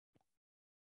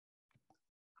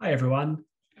Hi everyone,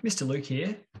 Mr. Luke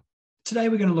here. Today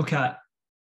we're going to look at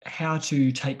how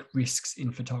to take risks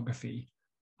in photography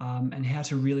and how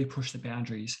to really push the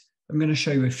boundaries. I'm going to show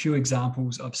you a few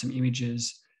examples of some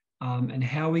images and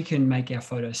how we can make our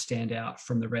photos stand out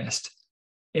from the rest.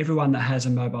 Everyone that has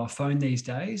a mobile phone these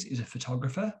days is a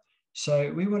photographer,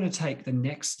 so we want to take the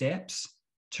next steps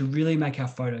to really make our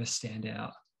photos stand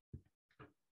out.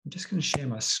 I'm just going to share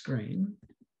my screen.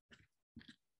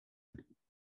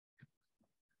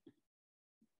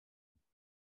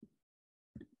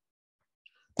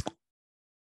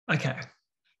 Okay,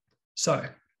 so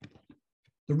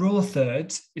the rule of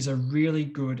thirds is a really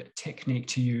good technique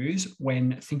to use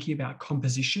when thinking about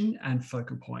composition and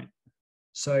focal point.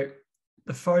 So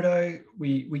the photo,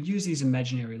 we use these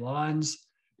imaginary lines,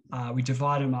 we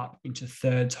divide them up into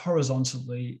thirds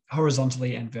horizontally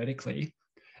and vertically.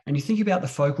 And you think about the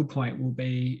focal point will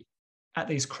be at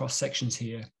these cross sections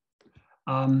here.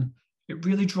 It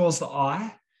really draws the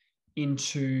eye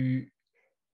into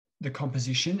the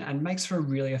composition and makes for a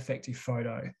really effective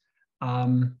photo.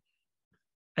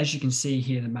 As you can see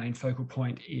here, the main focal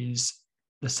point is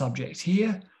the subject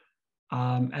here,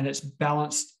 and it's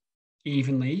balanced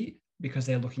evenly because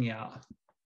they're looking out.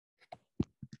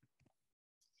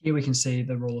 Here we can see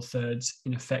the rule of thirds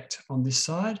in effect on this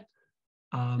side,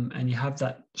 and you have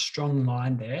that strong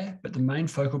line there, but the main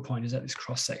focal point is at this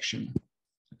cross section.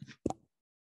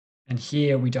 And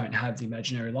here we don't have the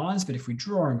imaginary lines, but if we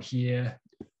draw them here,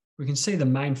 we can see the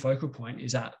main focal point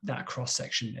is at that cross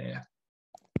section there.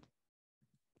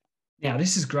 Now,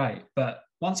 this is great, but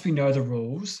once we know the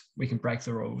rules, we can break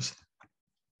the rules.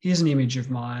 Here's an image of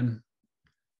mine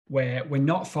where we're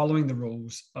not following the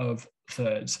rules of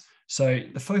thirds. So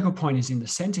the focal point is in the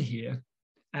center here,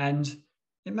 and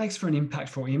it makes for an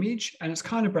impactful image, and it's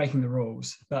kind of breaking the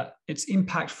rules, but it's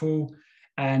impactful,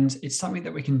 and it's something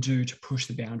that we can do to push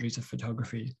the boundaries of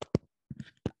photography.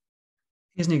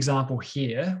 Here's an example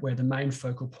here where the main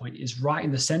focal point is right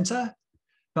in the center,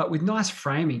 but with nice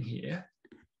framing here,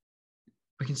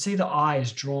 we can see the eye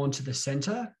is drawn to the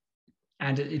center,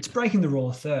 and it's breaking the rule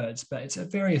of thirds, but it's a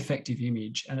very effective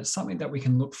image, and it's something that we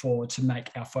can look for to make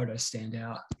our photos stand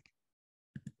out.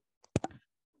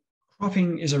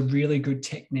 Cropping is a really good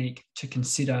technique to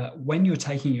consider when you're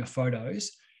taking your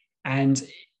photos, and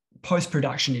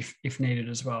post-production if needed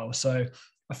as well. So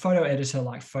a photo editor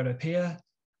like Photopea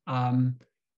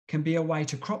can be a way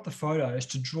to crop the photos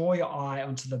to draw your eye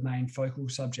onto the main focal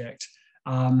subject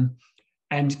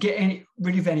and get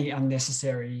rid of any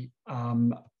unnecessary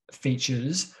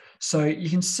features. So you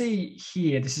can see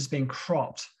here, this has been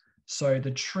cropped. So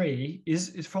the tree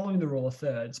is following the rule of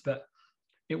thirds, but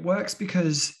it works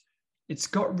because it's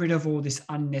got rid of all this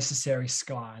unnecessary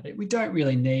sky that we don't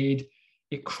really need.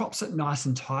 It crops it nice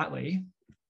and tightly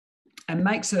and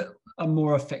makes it a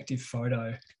more effective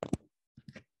photo.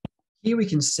 Here we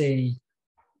can see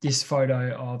this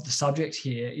photo of the subject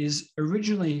here is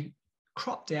originally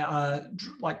cropped out,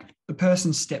 like the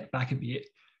person stepped back a bit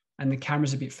and the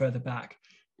camera's a bit further back.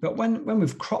 But when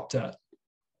we've cropped it,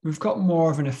 we've got more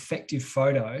of an effective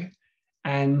photo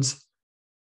and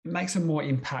it makes a more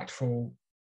impactful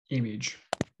image.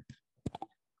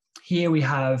 Here we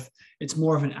have, it's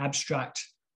more of an abstract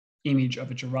image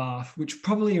of a giraffe, which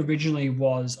probably originally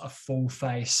was a full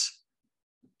face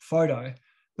photo.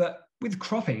 But with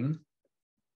cropping,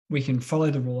 we can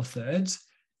follow the rule of thirds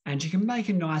and you can make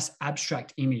a nice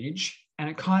abstract image and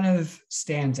it kind of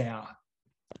stands out.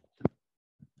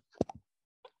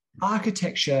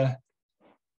 Architecture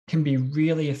can be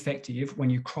really effective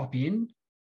when you crop in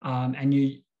and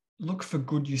you look for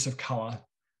good use of color.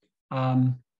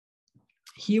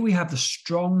 Here we have the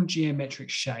strong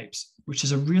geometric shapes, which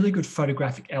is a really good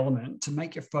photographic element to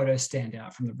make your photo stand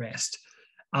out from the rest.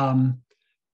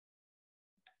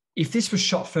 If this was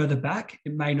shot further back,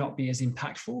 it may not be as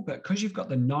impactful, but because you've got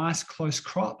the nice close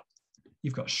crop,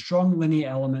 you've got strong linear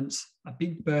elements, a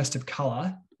big burst of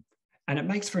color, and it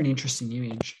makes for an interesting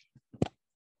image.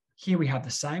 Here we have the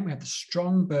same, we have the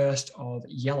strong burst of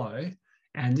yellow,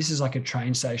 and this is like a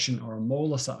train station or a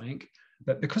mall or something,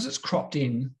 but because it's cropped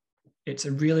in, it's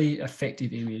a really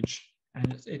effective image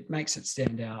and it makes it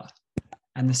stand out.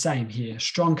 And the same here,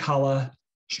 strong color,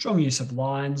 strong use of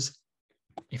lines.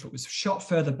 If it was shot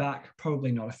further back,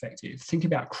 probably not effective. Think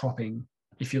about cropping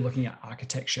if you're looking at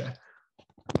architecture.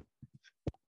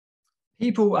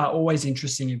 People are always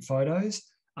interesting in photos.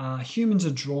 Humans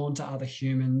are drawn to other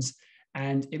humans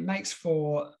and it makes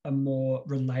for a more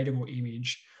relatable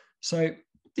image. So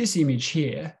this image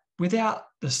here, without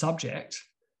the subject,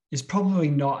 is probably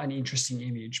not an interesting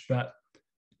image, but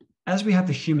as we have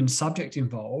the human subject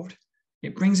involved,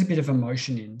 it brings a bit of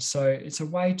emotion in. So it's a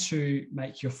way to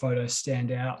make your photos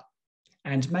stand out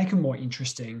and make them more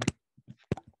interesting.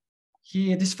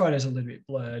 Here, this photo is a little bit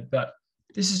blurred, but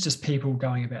this is just people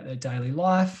going about their daily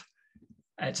life.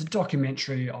 It's a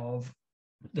documentary of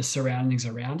the surroundings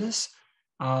around us,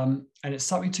 and it's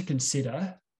something to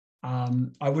consider.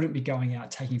 I wouldn't be going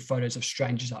out taking photos of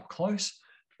strangers up close,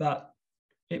 but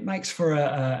it makes for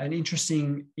an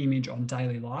interesting image on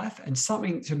daily life and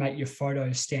something to make your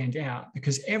photos stand out,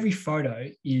 because every photo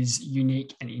is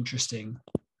unique and interesting.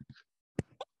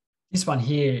 This one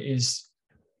here is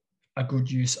a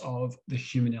good use of the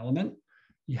human element.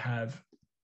 You have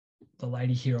the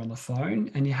lady here on the phone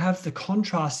and you have the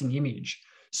contrasting image.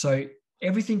 So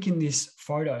everything in this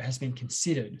photo has been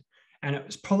considered and it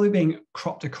was probably being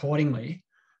cropped accordingly,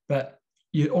 but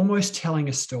you're almost telling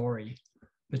a story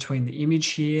between the image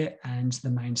here and the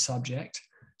main subject.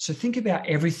 So think about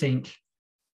everything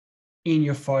in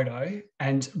your photo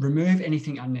and remove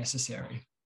anything unnecessary.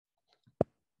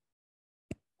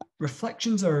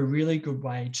 Reflections are a really good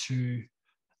way to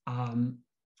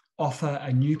offer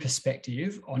a new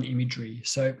perspective on imagery.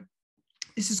 So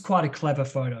this is quite a clever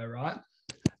photo, right?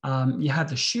 You have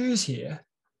the shoes here,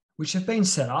 which have been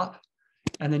set up,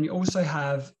 and then you also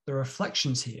have the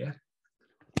reflections here,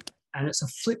 and it's a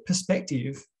flip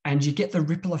perspective, and you get the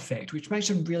ripple effect, which makes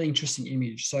a really interesting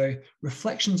image. So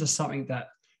reflections are something that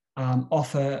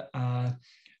offer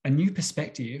a new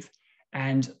perspective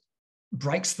and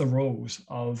breaks the rules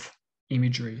of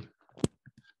imagery.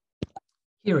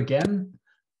 Here again,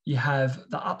 you have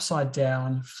the upside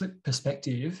down flip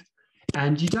perspective,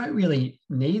 and you don't really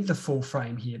need the full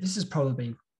frame here. This has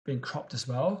probably been cropped as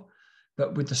well,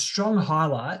 but with the strong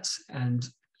highlights and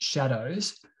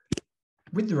shadows,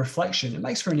 with the reflection, it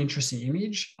makes for an interesting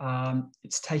image.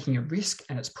 It's taking a risk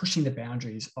and it's pushing the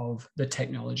boundaries of the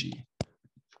technology.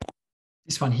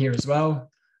 This one here as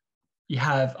well, you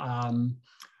have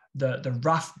the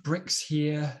rough bricks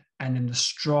here, and then the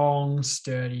strong,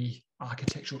 sturdy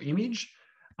architectural image.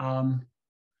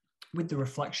 With the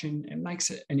reflection, it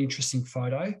makes it an interesting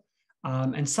photo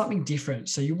and something different.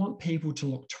 So you want people to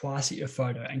look twice at your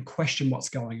photo and question what's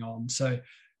going on. So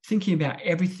thinking about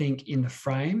everything in the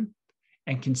frame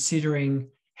and considering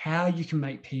how you can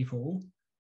make people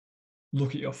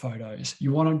look at your photos.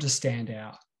 You want them to stand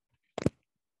out.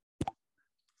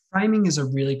 Framing is a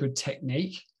really good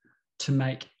technique to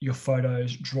make your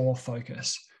photos draw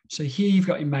focus. So here you've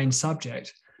got your main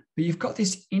subject, but you've got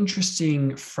this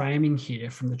interesting framing here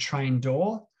from the train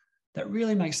door that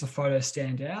really makes the photo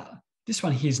stand out. This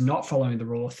one here is not following the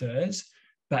rule of thirds,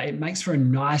 but it makes for a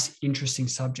nice, interesting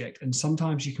subject. And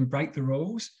sometimes you can break the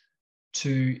rules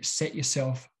to set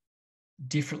yourself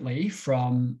differently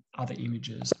from other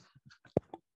images.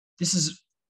 This is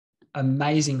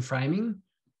amazing framing.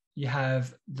 You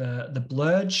have the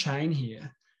blurred chain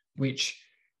here, which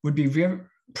would be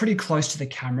pretty close to the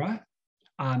camera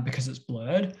because it's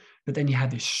blurred, but then you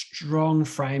have this strong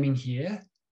framing here,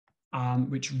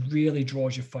 which really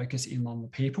draws your focus in on the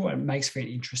people and makes for an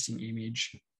interesting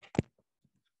image.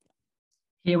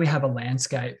 Here we have a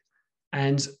landscape,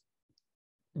 and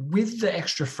with the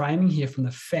extra framing here from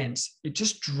the fence, it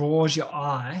just draws your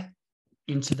eye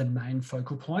into the main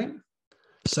focal point.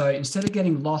 So instead of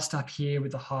getting lost up here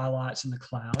with the highlights and the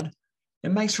cloud, it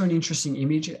makes for an interesting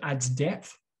image. It adds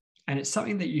depth, and it's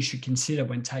something that you should consider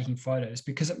when taking photos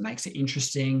because it makes it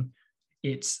interesting.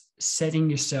 It's setting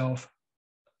yourself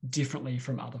differently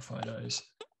from other photos.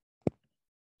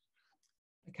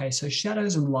 Okay, so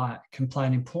shadows and light can play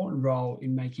an important role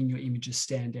in making your images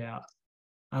stand out.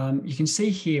 You can see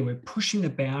here we're pushing the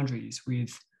boundaries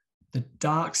with the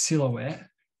dark silhouette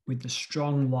with the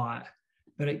strong light,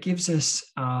 but it gives us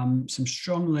some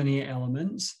strong linear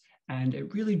elements and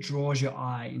it really draws your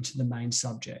eye into the main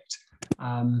subject.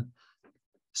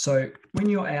 So when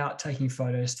you're out taking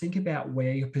photos, think about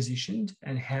where you're positioned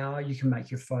and how you can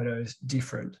make your photos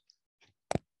different.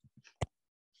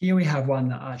 Here we have one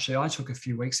that actually I took a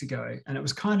few weeks ago, and it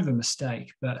was kind of a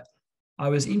mistake, but I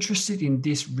was interested in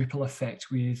this ripple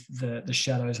effect with the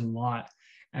shadows and light.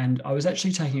 And I was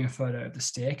actually taking a photo of the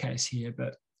staircase here,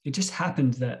 but it just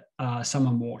happened that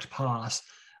someone walked past.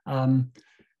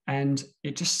 And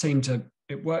it just seemed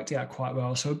it worked out quite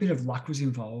well. So a bit of luck was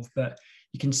involved, but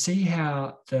you can see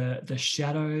how the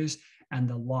shadows and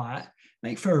the light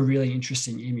make for a really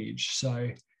interesting image. So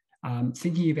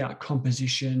thinking about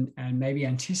composition and maybe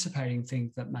anticipating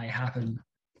things that may happen.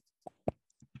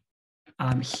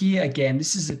 Here again,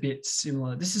 this is a bit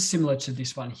similar. This is similar to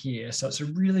this one here. So it's a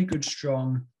really good,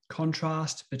 strong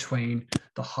contrast between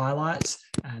the highlights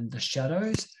and the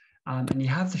shadows. And you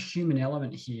have the human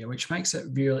element here, which makes it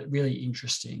really, really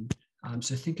interesting.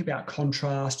 So think about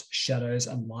contrast, shadows,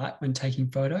 and light when taking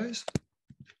photos.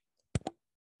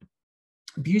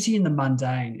 Beauty in the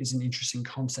mundane is an interesting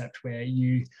concept where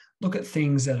you look at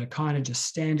things that are kind of just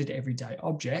standard everyday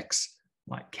objects,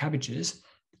 like cabbages,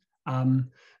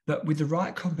 but with the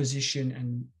right composition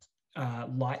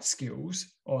and light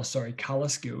skills, or sorry, color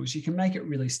skills, you can make it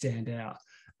really stand out.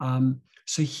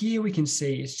 So here we can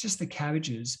see it's just the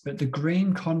cabbages, but the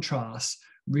green contrasts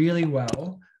really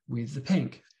well with the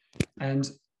pink. And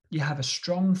you have a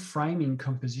strong framing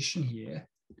composition here,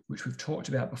 which we've talked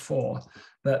about before,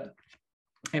 but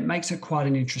it makes it quite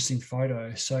an interesting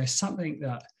photo. So something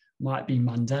that might be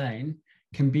mundane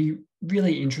can be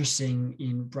really interesting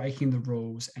in breaking the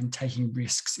rules and taking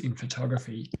risks in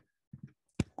photography.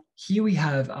 Here we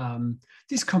have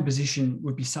this composition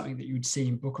would be something that you would see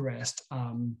in Bucharest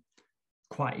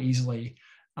quite easily.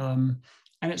 And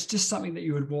it's just something that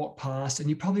you would walk past and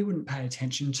you probably wouldn't pay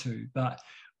attention to. But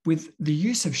with the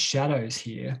use of shadows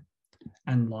here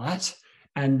and light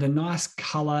and the nice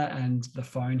color and the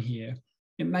phone here,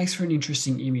 it makes for an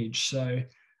interesting image. So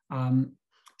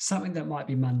something that might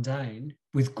be mundane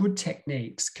with good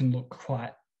techniques can look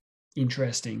quite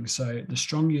interesting. So the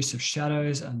strong use of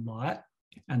shadows and light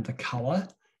and the color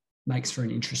makes for an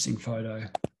interesting photo.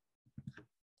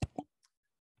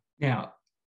 Now,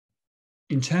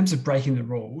 in terms of breaking the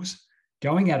rules,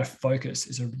 going out of focus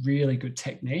is a really good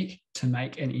technique to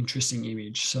make an interesting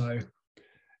image. So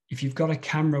if you've got a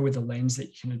camera with a lens that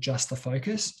you can adjust the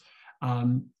focus,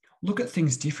 look at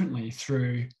things differently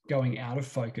through going out of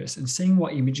focus and seeing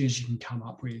what images you can come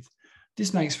up with.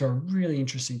 This makes for a really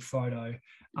interesting photo,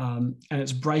 and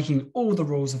it's breaking all the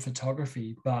rules of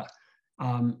photography, but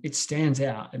it stands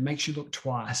out. It makes you look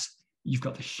twice. You've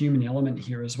got the human element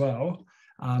here as well,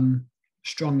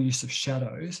 strong use of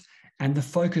shadows, and the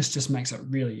focus just makes it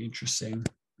really interesting.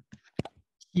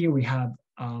 Here we have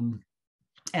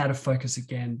out of focus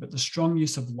again, but the strong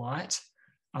use of light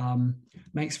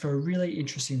makes for a really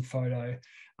interesting photo.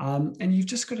 And you've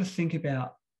just got to think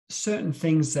about certain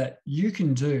things that you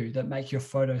can do that make your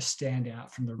photo stand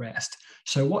out from the rest.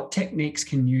 So what techniques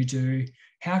can you do?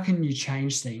 How can you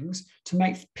change things to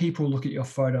make people look at your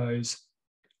photos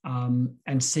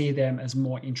and see them as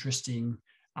more interesting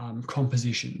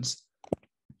compositions?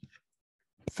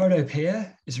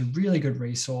 Photopea is a really good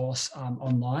resource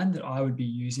online that I would be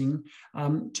using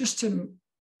just to,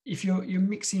 if you're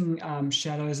mixing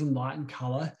shadows and light and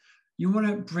color, you want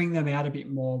to bring them out a bit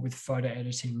more with photo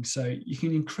editing. So you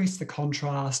can increase the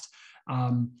contrast,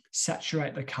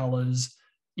 saturate the colors,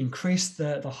 increase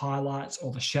the highlights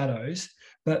or the shadows,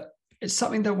 but it's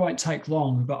something that won't take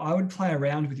long. But I would play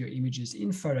around with your images in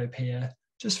Photopea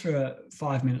just for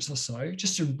 5 minutes or so,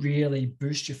 just to really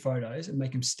boost your photos and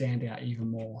make them stand out even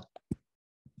more.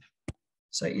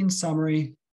 So in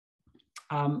summary,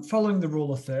 following the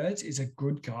rule of thirds is a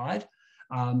good guide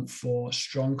for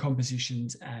strong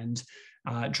compositions and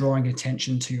drawing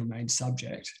attention to your main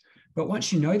subject. But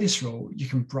once you know this rule, you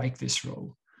can break this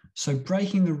rule. So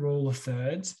breaking the rule of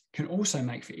thirds can also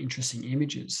make for interesting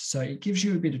images. So it gives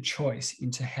you a bit of choice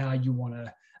into how you want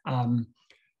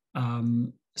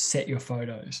to set your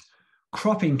photos.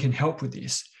 Cropping can help with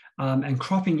this. And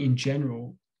cropping in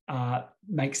general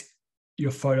makes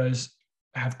your photos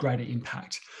have greater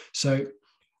impact. So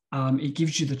it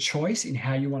gives you the choice in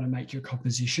how you want to make your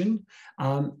composition.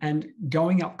 And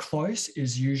going up close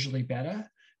is usually better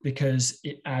because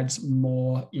it adds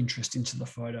more interest into the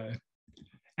photo.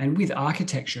 And with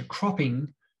architecture,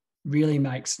 cropping really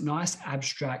makes nice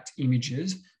abstract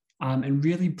images and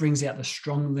really brings out the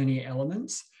strong linear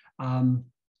elements,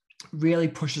 really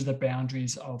pushes the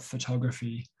boundaries of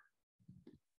photography.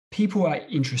 People are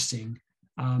interesting.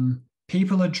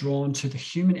 People are drawn to the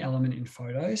human element in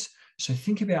photos. So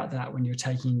think about that when you're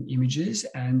taking images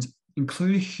and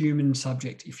include a human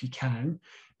subject if you can,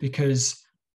 because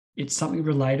it's something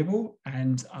relatable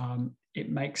and it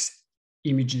makes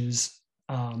images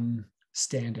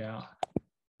stand out.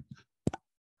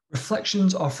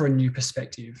 Reflections offer a new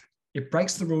perspective. It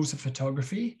breaks the rules of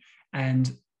photography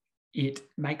and it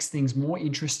makes things more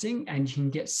interesting, and you can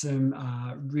get some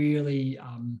really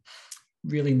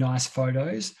nice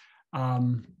photos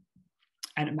and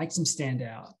it makes them stand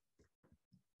out.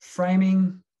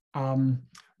 Framing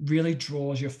really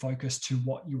draws your focus to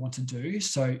what you want to do.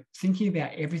 So thinking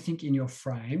about everything in your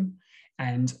frame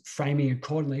and framing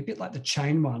accordingly, a bit like the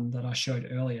chain one that I showed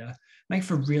earlier, make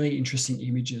for really interesting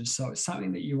images. So it's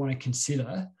something that you want to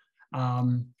consider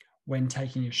when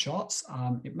taking your shots.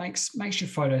 It makes your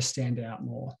photos stand out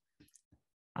more.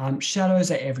 Shadows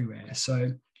are everywhere.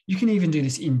 So you can even do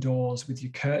this indoors with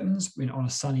your curtains when on a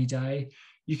sunny day.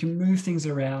 You can move things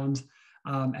around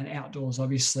and outdoors,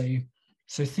 obviously.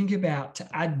 So think about, to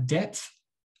add depth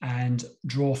and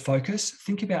draw focus,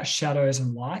 think about shadows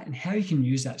and light and how you can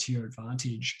use that to your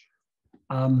advantage.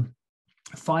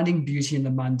 Finding beauty in the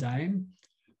mundane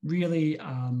really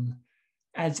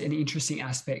adds an interesting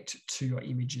aspect to your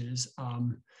images.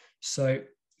 So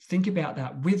think about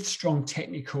that with strong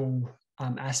technical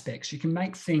aspects. You can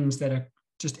make things that are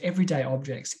just everyday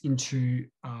objects into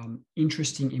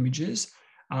interesting images.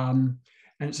 And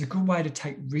it's a good way to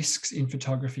take risks in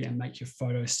photography and make your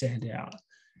photos stand out.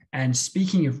 And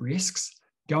speaking of risks,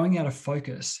 going out of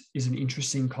focus is an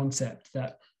interesting concept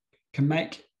that can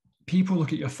make people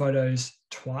look at your photos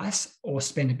twice or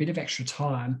spend a bit of extra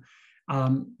time,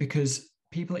 because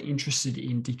people are interested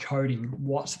in decoding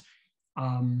what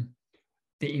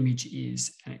the image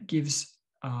is, and it gives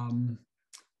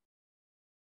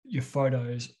your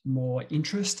photos more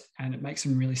interest and it makes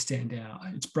them really stand out.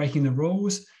 It's breaking the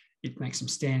rules, it makes them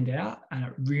stand out, and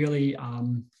it really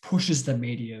pushes the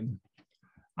medium.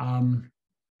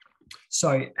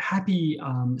 So happy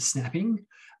snapping.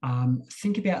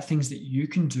 Think about things that you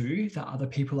can do that other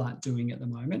people aren't doing at the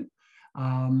moment,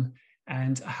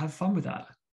 and have fun with that.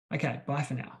 Okay, bye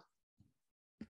for now.